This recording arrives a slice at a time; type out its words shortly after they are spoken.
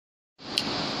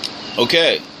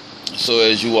Okay, so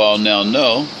as you all now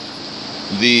know,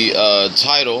 the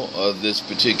title of this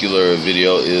particular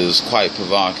video is quite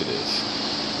provocative.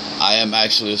 I am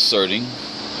actually asserting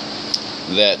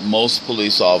that most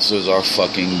police officers are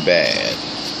fucking bad.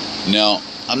 Now,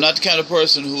 I'm not the kind of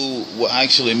person who will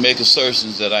actually make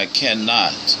assertions that I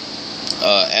cannot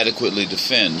adequately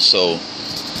defend. So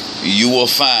you will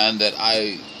find that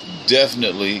I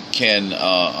definitely can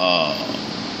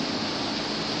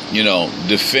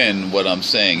defend what I'm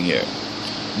saying here.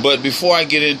 But before I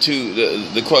get into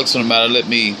the crux of the matter, let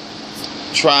me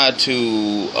try to,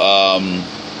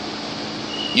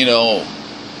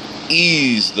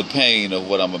 ease the pain of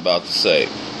what I'm about to say.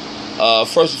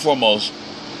 First and foremost,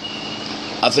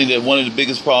 I think that one of the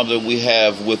biggest problems that we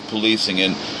have with policing,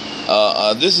 and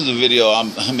this is a video,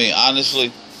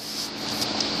 honestly,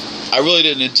 I really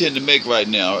didn't intend to make right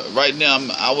now. Right now,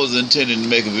 I was intending to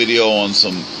make a video on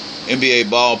some NBA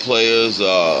ball players,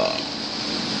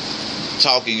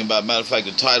 talking about, matter of fact,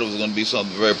 the title was going to be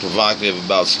something very provocative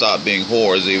about stop being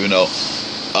whores, even though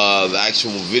the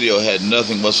actual video had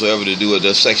nothing whatsoever to do with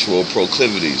their sexual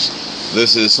proclivities.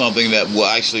 This is something that will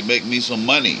actually make me some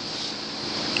money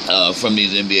from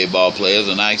these NBA ball players,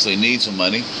 and I actually need some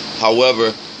money.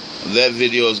 However, that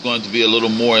video is going to be a little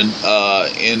more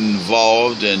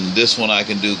involved, and this one I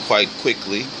can do quite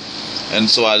quickly. And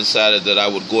so I decided that I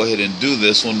would go ahead and do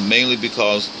this one, mainly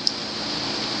because,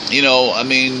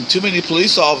 too many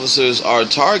police officers are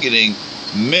targeting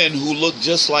men who look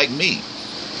just like me,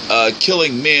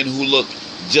 killing men who look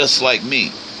just like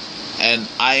me. And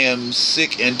I am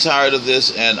sick and tired of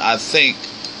this, and I think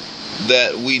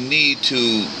that we need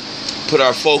to put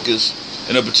our focus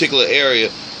in a particular area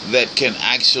that can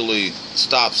actually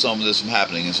stop some of this from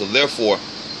happening. And so therefore,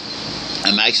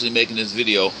 I'm actually making this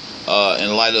video in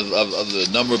light of the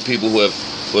number of people who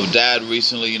have died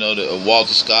recently, the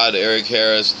Walter Scott, Eric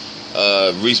Harris,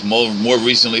 more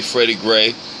recently Freddie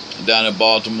Gray down in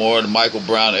Baltimore, the Michael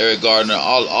Brown, Eric Gardner,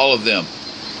 all of them.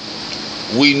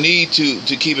 We need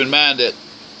to keep in mind that,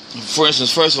 for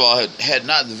instance, first of all, had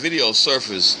not the video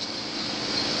surfaced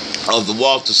of the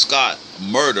Walter Scott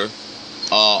murder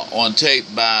on tape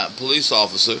by a police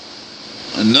officer,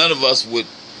 none of us would,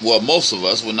 most of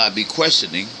us would not be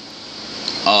questioning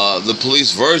the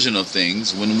police version of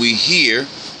things when we hear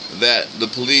that the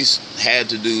police had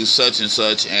to do such and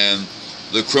such and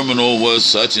the criminal was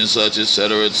such and such,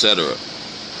 etc., etc.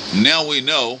 Now we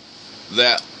know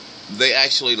that they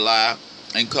actually lie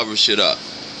and cover shit up.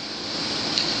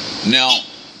 Now,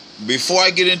 before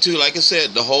I get into, like I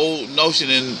said, the whole notion,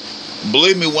 and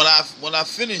believe me, when I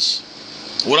finish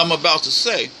what I'm about to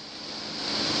say,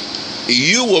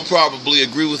 you will probably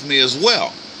agree with me as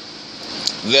well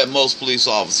that most police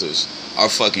officers are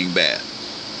fucking bad.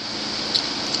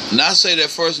 And I say that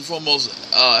first and foremost,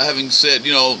 having said,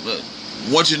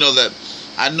 want you to know that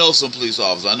I know some police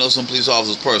officers. I know some police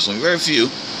officers personally, very few.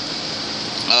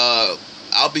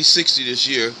 I'll be 60 this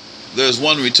year. There's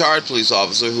one retired police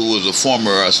officer who was a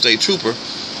former state trooper,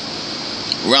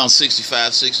 around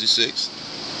 65, 66.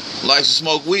 Likes to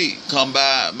smoke weed. Come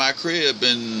by my crib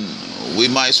and we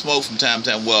might smoke from time to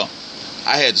time. Well,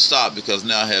 I had to stop because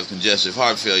now I have congestive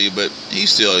heart failure, but he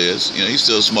still is. He's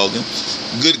still smoking.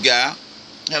 Good guy.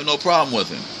 Have no problem with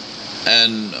him.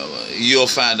 And you'll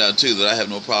find out too that I have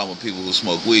no problem with people who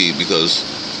smoke weed, because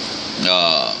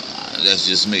that's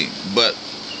just me. But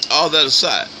all that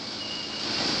aside,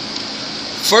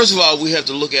 first of all, we have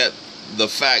to look at the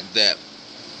fact that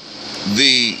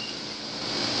the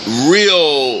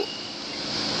real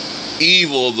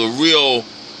evil, the real,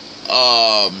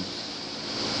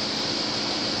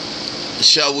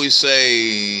 shall we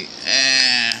say,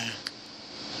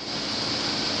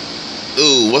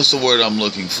 what's the word I'm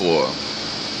looking for?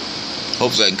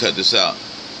 Hopefully I can cut this out.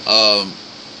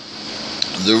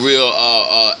 The real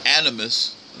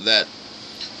animus that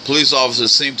police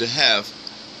officers seem to have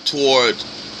toward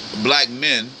black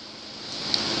men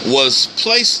was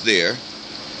placed there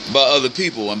by other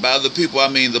people. And by other people, I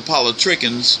mean the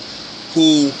politricians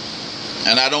who,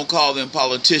 and I don't call them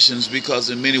politicians because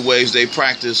in many ways they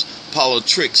practice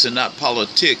politricks and not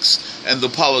politics. And the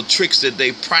politricks that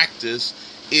they practice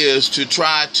is to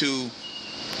try to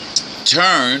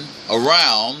turn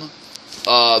around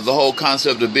the whole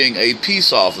concept of being a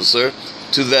peace officer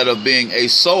to that of being a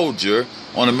soldier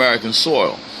on American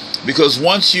soil. Because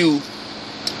once you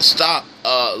stop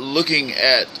looking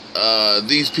at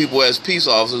these people as peace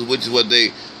officers, which is what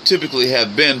they typically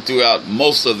have been throughout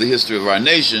most of the history of our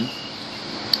nation,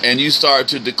 and you start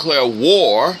to declare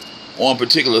war on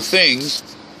particular things,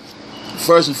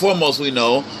 first and foremost, we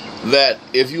know that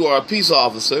if you are a peace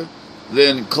officer,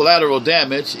 then collateral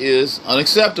damage is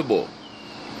unacceptable.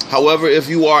 However, if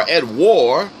you are at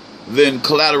war, then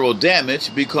collateral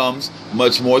damage becomes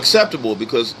much more acceptable,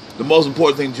 because the most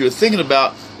important thing that you're thinking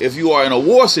about if you are in a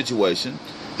war situation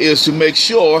is to make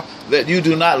sure that you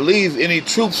do not leave any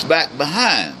troops back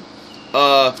behind.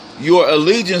 Your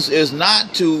allegiance is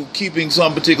not to keeping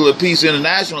some particular peace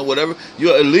international or whatever.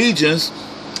 Your allegiance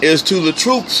is to the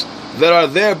troops that are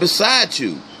there beside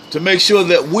you, to make sure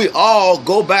that we all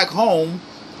go back home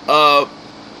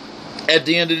at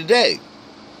the end of the day.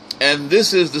 And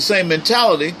this is the same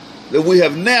mentality that we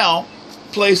have now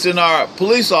placed in our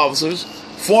police officers,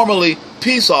 formerly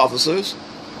peace officers,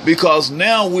 because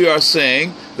now we are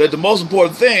saying that the most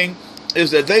important thing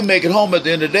is that they make it home at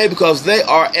the end of the day, because they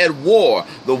are at war.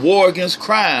 The war against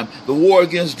crime, the war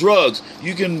against drugs.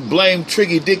 You can blame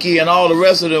Tricky Dicky and all the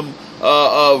rest of them,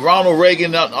 Ronald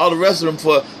Reagan and all the rest of them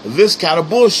for this kind of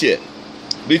bullshit.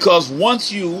 Because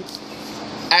once you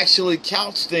actually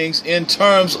couch things in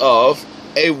terms of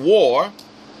a war,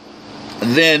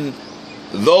 then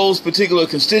those particular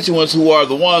constituents who are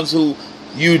the ones who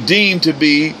you deem to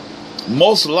be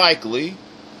most likely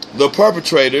the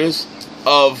perpetrators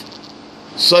of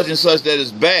such and such that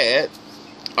is bad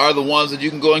are the ones that you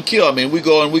can go and kill. I mean, we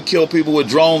go and we kill people with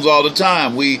drones all the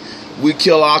time. We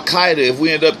kill Al-Qaeda. If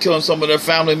we end up killing some of their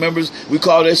family members, we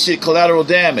call that shit collateral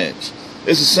damage.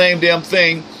 It's the same damn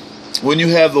thing when you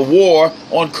have the war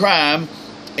on crime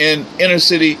in inner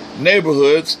city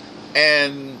neighborhoods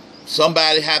and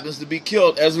somebody happens to be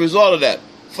killed as a result of that.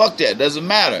 Fuck that. Doesn't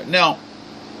matter. Now,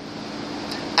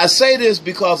 I say this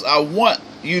because I want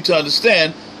you to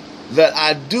understand that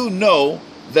I do know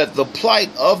that the plight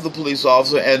of the police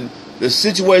officer and the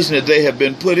situation that they have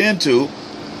been put into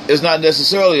is not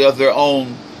necessarily of their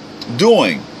own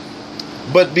doing.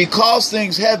 But because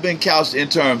things have been couched in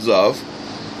terms of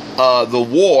the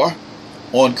war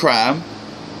on crime,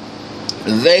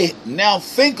 they now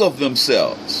think of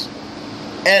themselves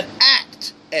and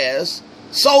act as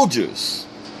soldiers.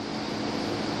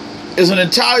 It's an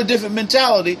entirely different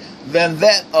mentality than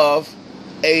that of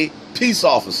a peace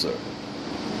officer.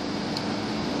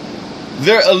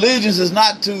 Their allegiance is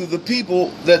not to the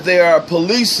people that they are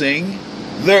policing.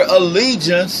 Their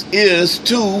allegiance is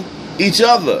to each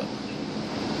other.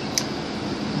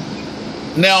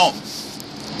 Now,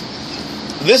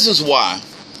 this is why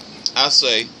I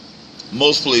say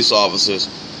most police officers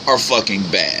are fucking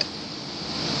bad.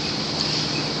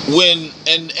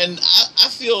 I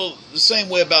feel the same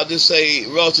way about this, say,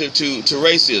 relative to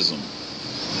racism.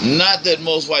 Not that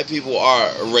most white people are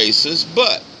racist,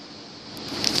 but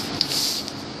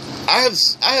I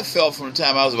have felt from the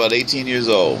time I was about 18 years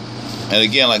old, and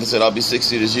again, like I said, I'll be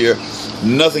 60 this year,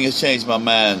 nothing has changed my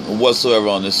mind whatsoever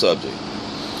on this subject.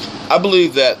 I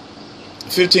believe that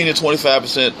 15 to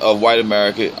 25% of white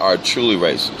America are truly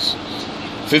racist.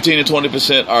 15 to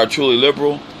 20% are truly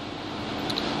liberal.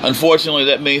 Unfortunately,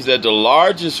 that means that the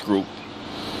largest group,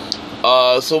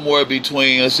 somewhere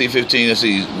between,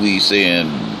 we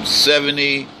saying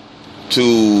 70 to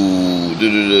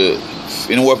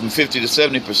anywhere from 50 to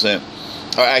 70%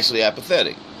 are actually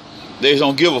apathetic. They just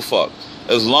don't give a fuck.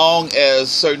 As long as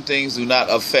certain things do not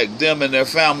affect them and their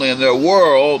family and their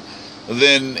world,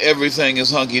 then everything is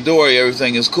hunky-dory,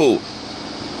 everything is cool.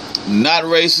 Not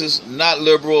racist, not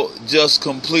liberal, just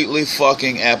completely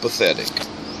fucking apathetic.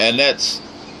 And that's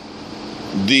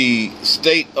the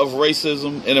state of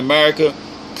racism in America,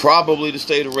 probably the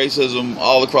state of racism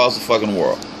all across the fucking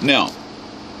world. Now,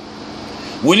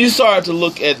 when you start to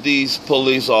look at these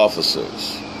police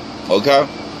officers, okay,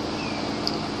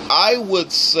 I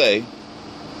would say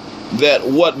that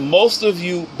what most of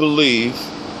you believe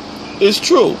is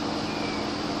true.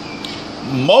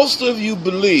 Most of you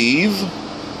believe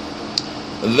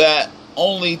that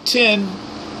only 10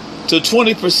 to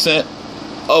 20%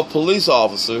 of police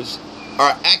officers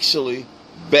are actually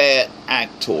bad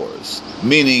actors,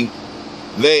 meaning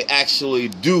they actually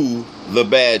do the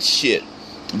bad shit.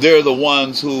 They're the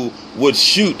ones who would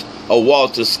shoot a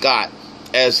Walter Scott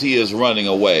as he is running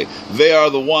away. They are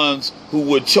the ones who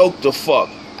would choke the fuck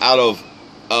out of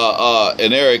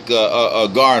an Eric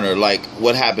Garner, like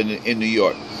what happened in New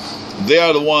York. They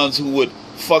are the ones who would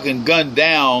fucking gun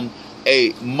down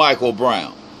a Michael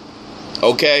Brown.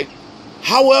 Okay?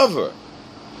 However,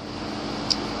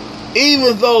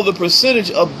 even though the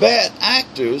percentage of bad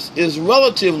actors is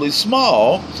relatively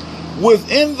small,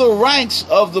 within the ranks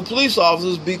of the police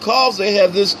officers, because they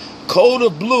have this code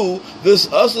of blue,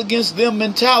 this us against them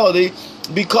mentality,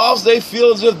 because they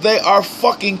feel as if they are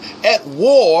fucking at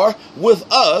war with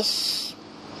us,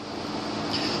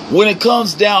 when it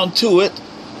comes down to it,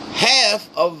 half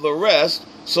of the rest,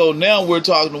 so now we're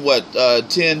talking what,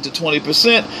 10 to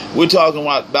 20%, we're talking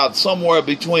about somewhere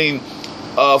between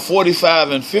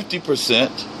 45 and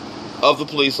 50% of the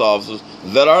police officers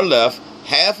that are left,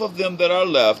 half of them that are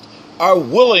left, are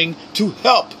willing to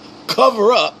help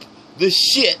cover up the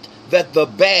shit that the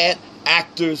bad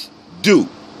actors do.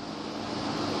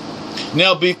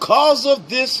 Now, because of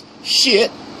this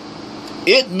shit,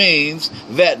 it means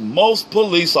that most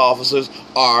police officers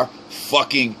are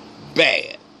fucking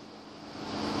bad.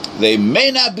 They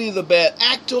may not be the bad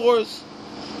actors,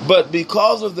 but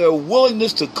because of their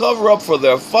willingness to cover up for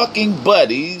their fucking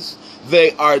buddies,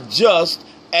 they are just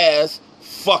as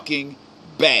fucking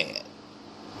bad.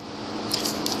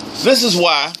 This is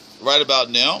why, right about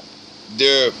now,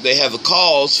 they have the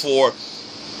calls for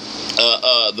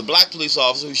the black police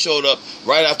officer who showed up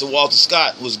right after Walter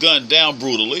Scott was gunned down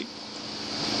brutally,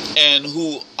 and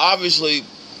who obviously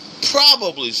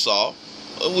probably saw,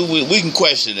 we can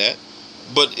question that,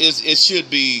 but it should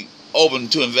be open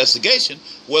to investigation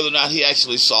whether or not he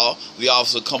actually saw the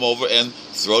officer come over and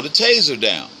throw the taser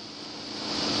down.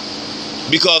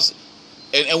 Because,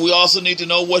 and we also need to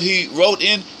know what he wrote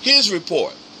in his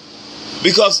report.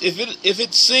 Because if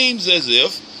it seems as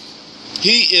if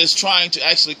he is trying to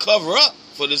actually cover up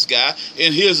for this guy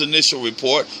in his initial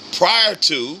report prior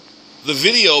to the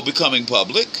video becoming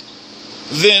public,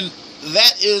 then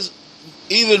that is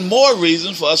even more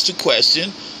reason for us to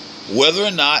question whether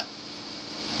or not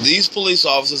these police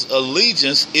officers'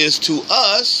 allegiance is to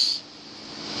us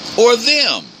or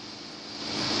them.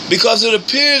 Because it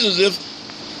appears as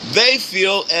if they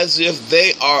feel as if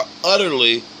they are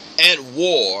utterly at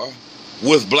war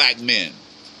with black men.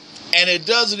 And it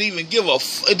doesn't even give a...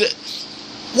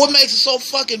 what makes it so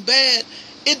fucking bad,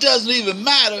 it doesn't even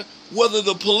matter whether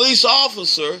the police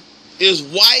officer is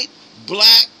white,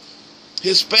 black,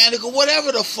 Hispanic, or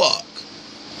whatever the fuck.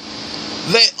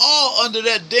 They all, under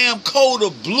that damn code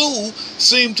of blue,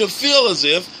 seem to feel as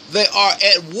if they are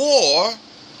at war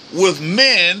with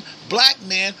men, black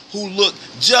men, who look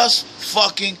just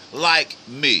fucking like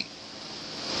me.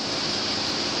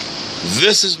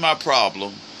 This is my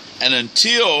problem. And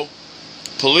until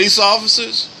police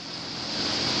officers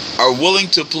are willing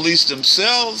to police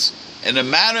themselves in the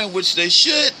manner in which they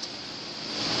should,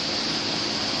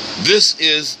 this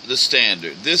is the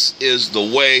standard. This is the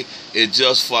way it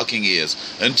just fucking is.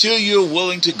 Until you're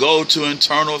willing to go to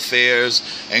internal affairs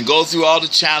and go through all the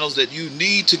channels that you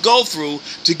need to go through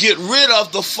to get rid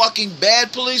of the fucking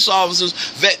bad police officers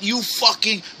that you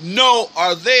fucking know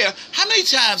are there. How many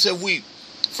times have we,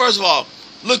 first of all,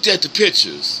 looked at the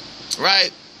pictures,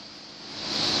 right,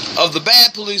 of the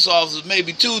bad police officers,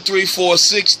 maybe 2, 3, 4,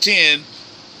 6, 10,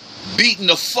 beating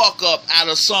the fuck up out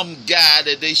of some guy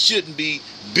that they shouldn't be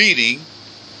beating.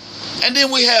 And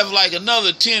then we have like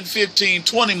another 10, 15,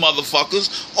 20 motherfuckers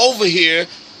over here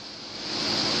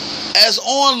as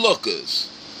onlookers.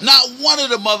 Not one of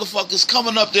the motherfuckers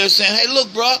coming up there saying, hey,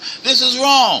 look, bro, this is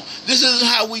wrong. This isn't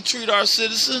how we treat our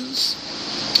citizens.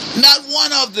 Not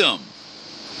one of them.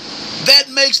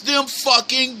 That makes them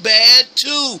fucking bad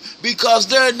too, because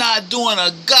they're not doing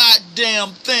a goddamn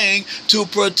thing to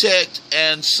protect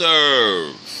and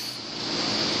serve.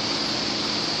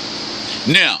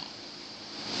 Now,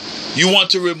 you want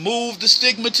to remove the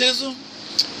stigmatism?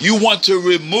 You want to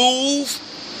remove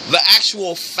the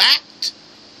actual fact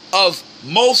of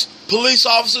most police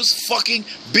officers fucking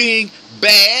being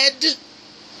bad?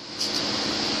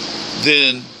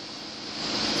 Then,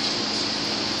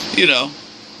 you know,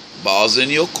 ball's in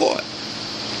your court.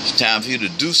 It's time for you to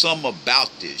do something about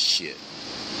this shit.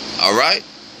 Alright?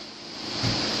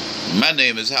 My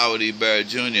name is Howard E. Barrett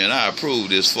Jr. and I approve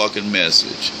this fucking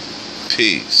message.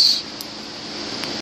 Peace.